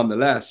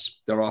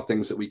 Nonetheless, there are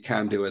things that we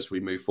can do as we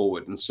move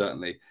forward, and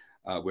certainly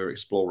we're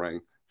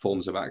exploring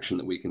forms of action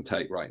that we can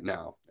take right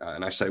now.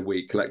 And I say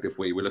we, collective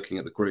we, we're looking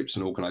at the groups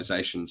and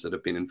organizations that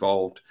have been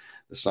involved,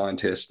 the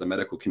scientists, the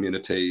medical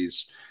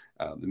communities,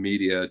 the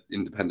media,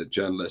 independent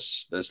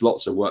journalists. There's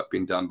lots of work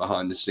being done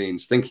behind the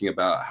scenes, thinking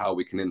about how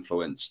we can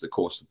influence the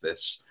course of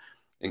this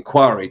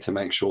inquiry to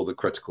make sure the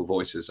critical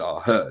voices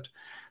are heard.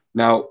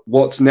 Now,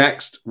 what's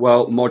next?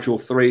 Well,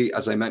 Module 3,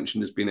 as I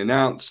mentioned, has been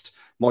announced.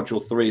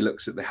 Module 3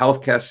 looks at the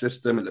healthcare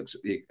system. It looks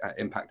at the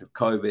impact of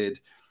COVID.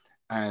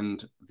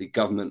 and the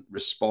government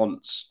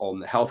response on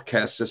the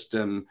healthcare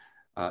system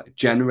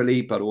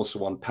generally, but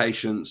also on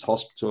patients,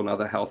 hospital and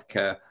other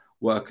healthcare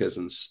workers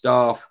and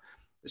staff.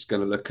 It's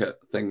going to look at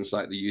things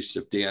like the use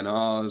of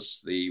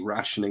DNRs, the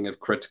rationing of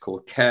critical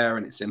care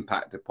and its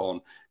impact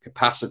upon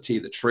capacity,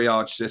 the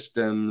triage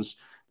systems,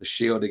 the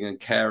shielding and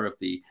care of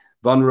the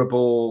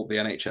vulnerable, the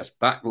NHS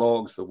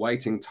backlogs, the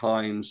waiting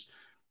times.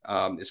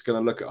 It's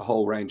going to look at a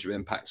whole range of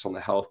impacts on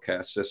the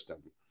healthcare system.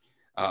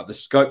 The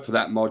scope for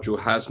that module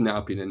has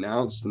now been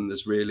announced, and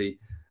there's really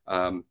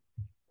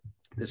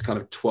there's kind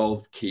of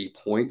 12 key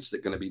points that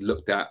are going to be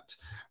looked at,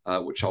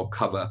 which I'll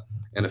cover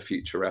in a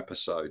future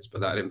episodes,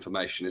 but that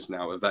information is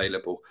now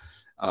available.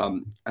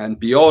 And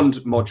beyond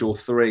Module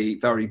 3,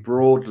 very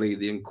broadly,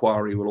 the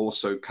inquiry will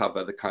also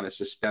cover the kind of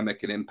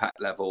systemic and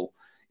impact level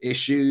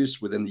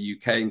issues within the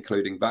UK,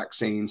 including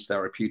vaccines,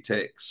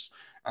 therapeutics,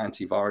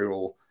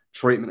 antiviral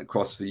treatment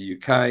across the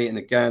UK. And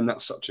again,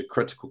 that's such a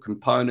critical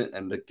component.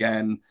 And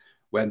again,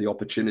 when the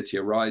opportunity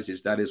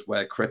arises, that is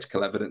where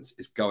critical evidence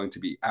is going to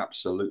be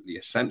absolutely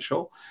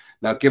essential.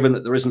 Now, given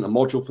that there isn't a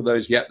module for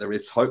those yet, there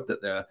is hope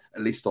that there,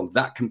 at least on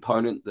that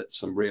component, that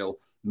some real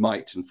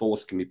might and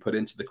force can be put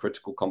into the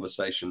critical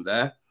conversation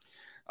there.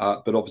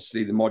 But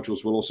obviously, the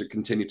modules will also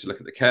continue to look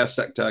at the care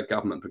sector,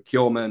 government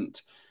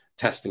procurement,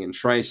 testing and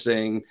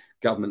tracing,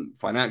 government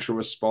financial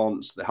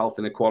response, the health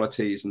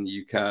inequalities in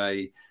the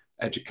UK,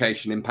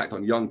 education impact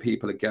on young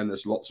people. Again,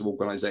 there's lots of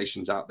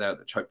organizations out there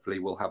that hopefully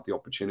will have the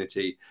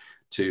opportunity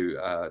to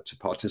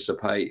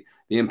participate,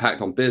 the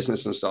impact on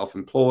business and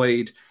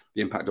self-employed,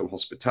 the impact on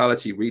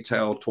hospitality,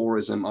 retail,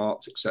 tourism,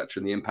 arts, etc.,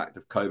 and the impact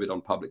of COVID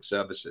on public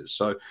services.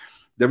 So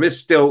there is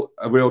still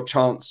a real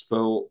chance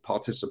for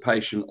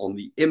participation on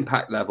the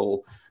impact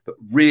level, but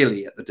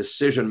really at the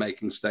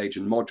decision-making stage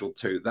in Module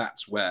 2,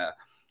 that's where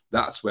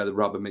the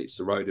rubber meets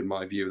the road, in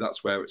my view.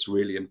 That's where it's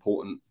really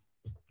important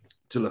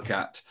to look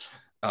at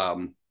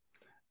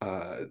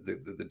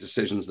the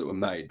decisions that were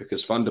made,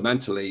 because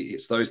fundamentally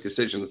it's those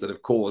decisions that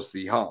have caused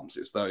the harms.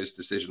 It's those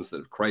decisions that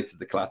have created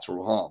the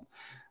collateral harm.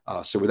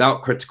 So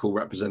without critical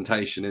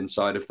representation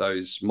inside of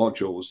those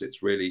modules,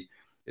 it's really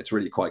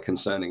quite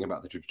concerning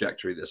about the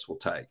trajectory this will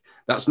take.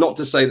 That's not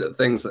to say that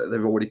things that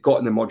they've already got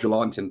in the module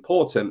aren't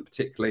important,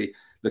 particularly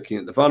looking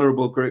at the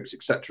vulnerable groups,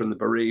 etc., and the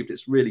bereaved.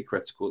 It's really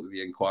critical that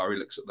the inquiry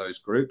looks at those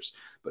groups,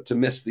 but to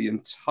miss the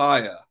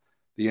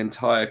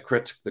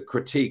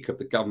critique of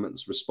the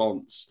government's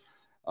response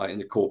in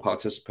the core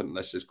participant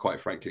list is quite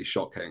frankly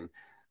shocking.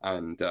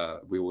 And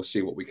we will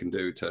see what we can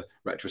do to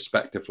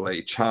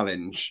retrospectively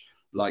challenge,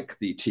 like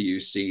the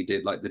TUC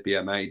did, like the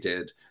BMA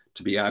did,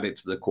 to be added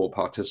to the core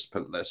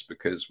participant list,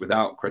 because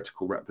without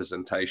critical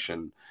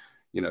representation,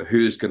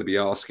 who's going to be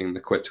asking the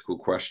critical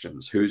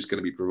questions? Who's going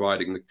to be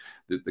providing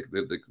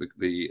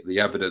the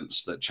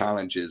evidence that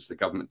challenges the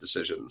government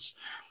decisions?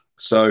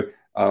 So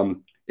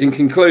in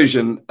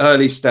conclusion,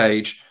 early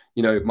stage,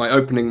 my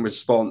opening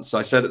response,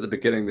 I said at the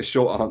beginning, the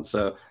short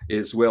answer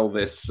is, will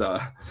this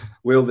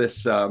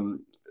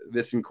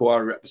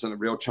inquiry represent a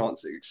real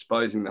chance at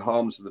exposing the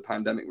harms of the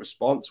pandemic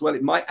response? Well,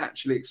 it might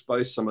actually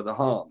expose some of the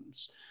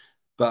harms,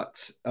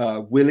 but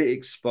will it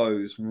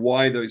expose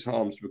why those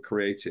harms were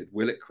created?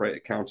 Will it create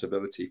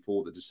accountability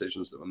for the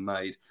decisions that were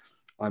made?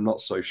 I'm not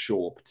so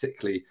sure,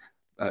 particularly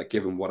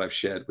given what I've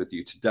shared with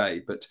you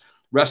today. But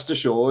rest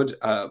assured,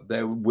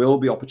 there will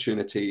be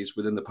opportunities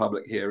within the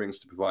public hearings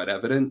to provide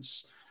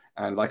evidence.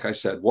 And like I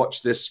said,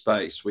 watch this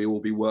space. We will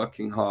be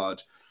working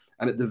hard.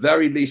 And at the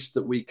very least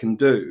that we can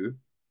do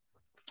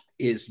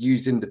is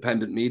use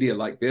independent media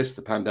like this,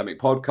 the Pandemic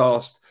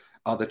Podcast,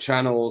 other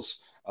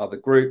channels, other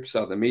groups,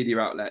 other media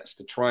outlets,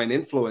 to try and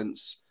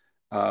influence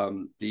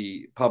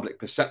the public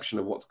perception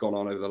of what's gone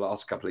on over the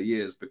last couple of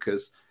years.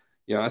 Because,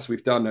 as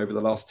we've done over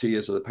the last 2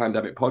 years of the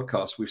Pandemic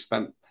Podcast,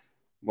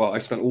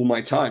 I've spent all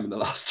my time in the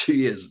last 2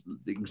 years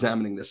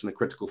examining this in a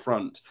critical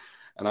front.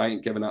 And I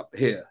ain't given up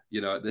here,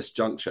 at this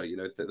juncture.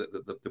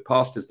 The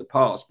past is the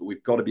past, but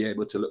we've got to be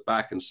able to look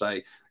back and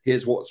say,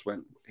 here's what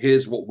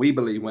we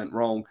believe went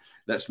wrong.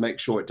 Let's make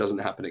sure it doesn't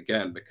happen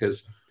again,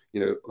 because,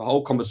 the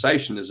whole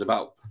conversation is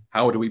about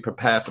how do we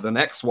prepare for the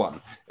next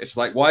one? It's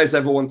like, why is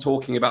everyone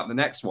talking about the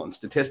next one?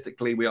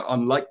 Statistically, we are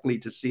unlikely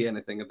to see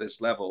anything of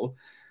this level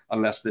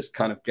unless this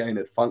kind of gain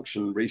of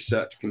function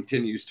research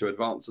continues to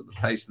advance at the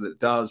pace that it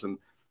does and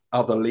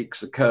other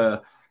leaks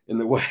occur in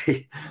the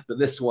way that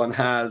this one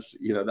has.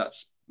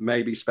 That's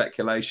maybe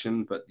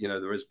speculation, but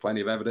there is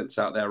plenty of evidence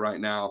out there right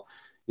now.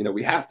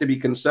 We have to be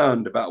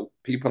concerned about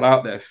people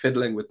out there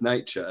fiddling with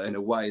nature in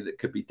a way that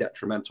could be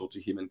detrimental to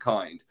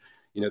humankind.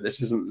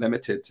 This isn't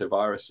limited to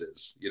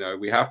viruses.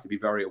 We have to be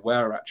very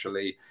aware,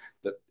 actually,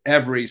 that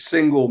every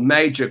single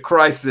major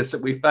crisis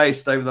that we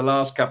faced over the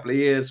last couple of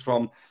years,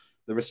 from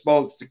the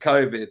response to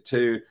COVID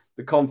to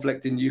the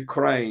conflict in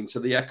Ukraine to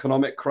the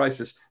economic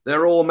crisis,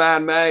 they're all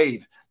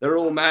man-made. They're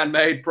all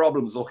man-made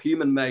problems or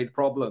human-made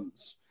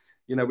problems.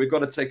 We've got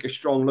to take a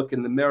strong look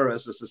in the mirror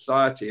as a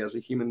society, as a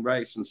human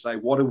race, and say,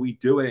 what are we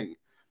doing?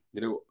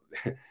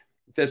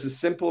 There's a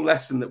simple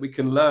lesson that we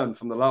can learn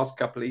from the last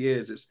couple of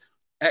years. It's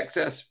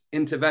excess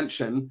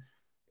intervention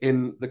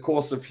in the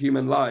course of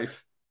human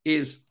life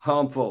is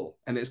harmful,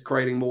 and it's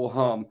creating more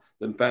harm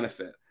than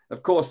benefit.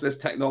 Of course, there's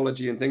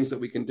technology and things that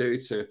we can do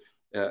to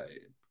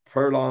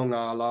prolong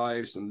our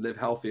lives and live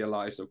healthier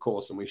lives, of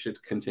course, and we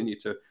should continue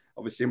to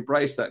obviously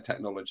embrace that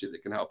technology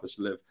that can help us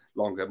live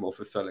longer, more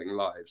fulfilling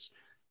lives.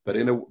 But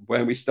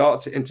when we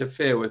start to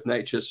interfere with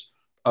nature's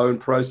own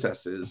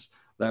processes,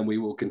 then we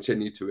will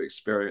continue to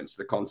experience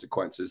the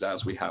consequences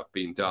as we have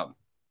been doing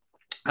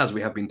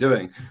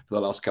for the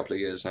last couple of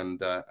years,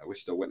 and we're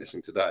still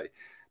witnessing today.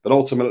 But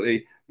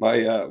ultimately,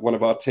 one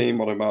of our team,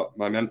 one of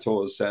my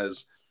mentors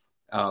says,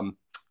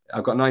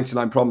 I've got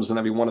 99 problems and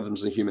every one of them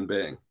is a human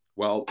being.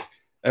 Well,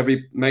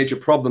 every major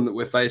problem that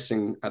we're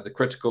facing at the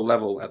critical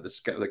level, at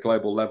the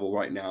global level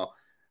right now,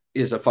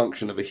 is a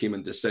function of a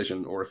human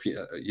decision, or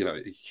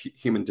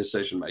human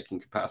decision-making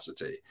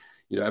capacity.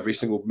 Every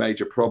single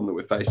major problem that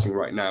we're facing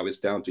right now is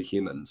down to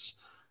humans.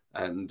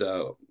 And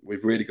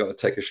we've really got to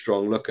take a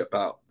strong look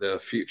about the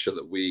future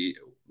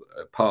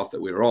path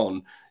that we're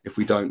on if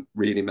we don't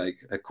really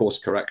make a course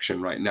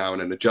correction right now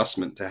and an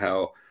adjustment to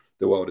how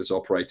the world is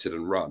operated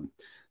and run.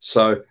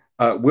 So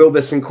will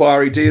this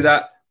inquiry do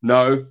that?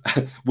 No.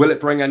 Will it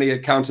bring any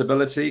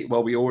accountability?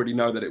 Well, we already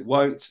know that it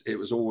won't. It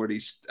was already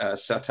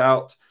set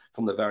out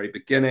from the very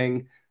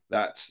beginning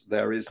that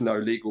there is no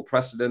legal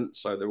precedent,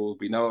 so there will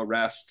be no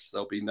arrests,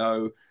 there'll be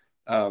no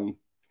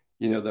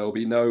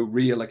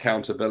real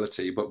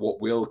accountability. But what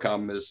will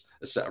come is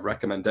a set of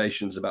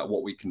recommendations about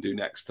what we can do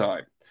next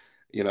time,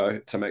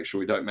 to make sure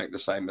we don't make the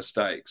same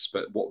mistakes.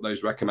 But what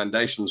those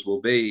recommendations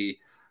will be,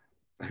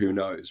 who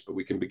knows? But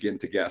we can begin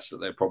to guess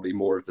that they're probably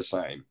more of the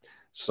same.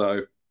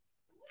 So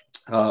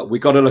we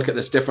got to look at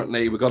this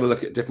differently. We've got to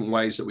look at different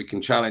ways that we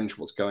can challenge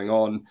what's going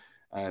on.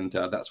 And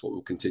that's what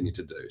we'll continue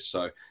to do.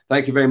 So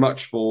thank you very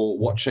much for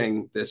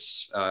watching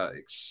this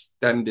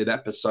extended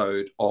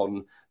episode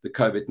on the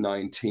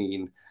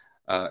COVID-19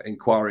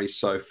 inquiry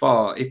so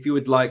far. If you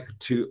would like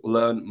to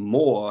learn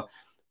more,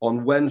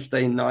 on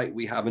Wednesday night,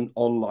 we have an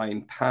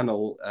online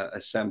panel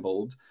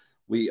assembled.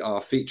 We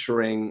are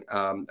featuring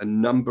a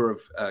number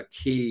of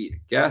key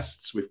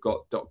guests. We've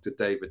got Dr.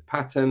 David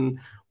Patton.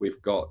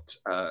 We've got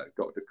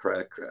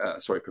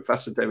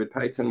Professor David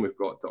Patton. We've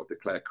got Dr.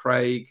 Claire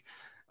Craig.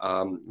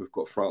 We've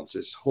got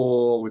Francis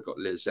Hall. We've got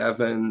Liz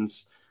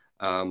Evans.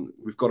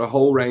 We've got a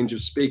whole range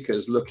of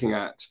speakers looking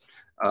at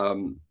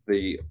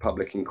the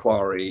public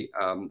inquiry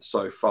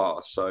so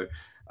far. So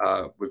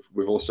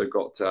we've also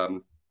got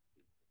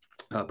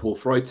Paul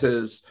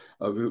Freuters.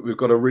 We've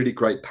got a really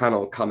great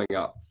panel coming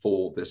up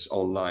for this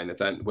online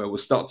event where we'll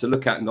start to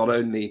look at not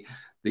only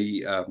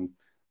the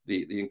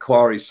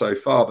inquiry so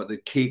far, but the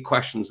key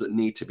questions that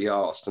need to be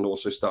asked, and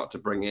also start to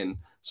bring in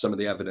some of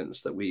the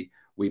evidence that we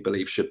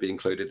believe should be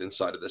included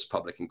inside of this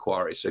public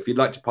inquiry. So if you'd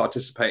like to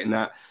participate in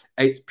that,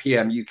 8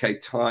 p.m. UK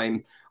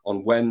time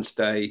on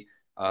Wednesday,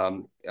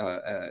 go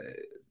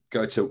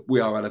to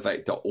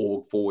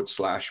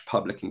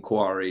weareelevate.org/public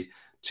inquiry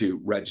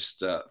to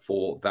register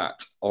for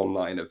that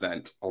online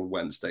event on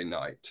Wednesday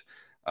night.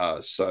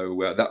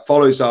 So that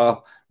follows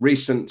our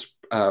recent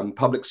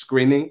public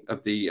screening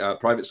of the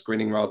private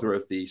screening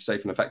of the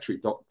Safe and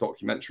Effective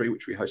documentary,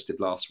 which we hosted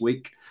last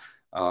week.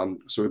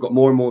 So we've got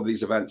more and more of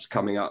these events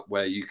coming up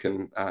where you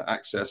can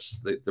access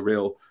the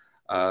real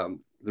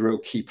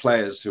key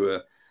players who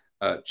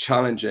are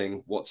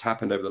challenging what's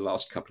happened over the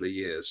last couple of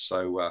years.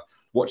 So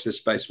watch this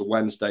space for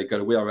Wednesday. Go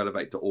to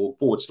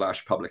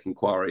weareelevate.org/public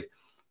inquiry.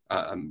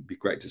 It'd be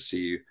great to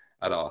see you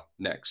at our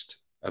next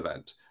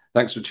event.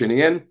 Thanks for tuning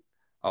in.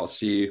 I'll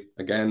see you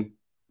again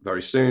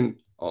very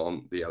soon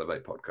on the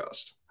Elevate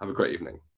podcast. Have a great evening.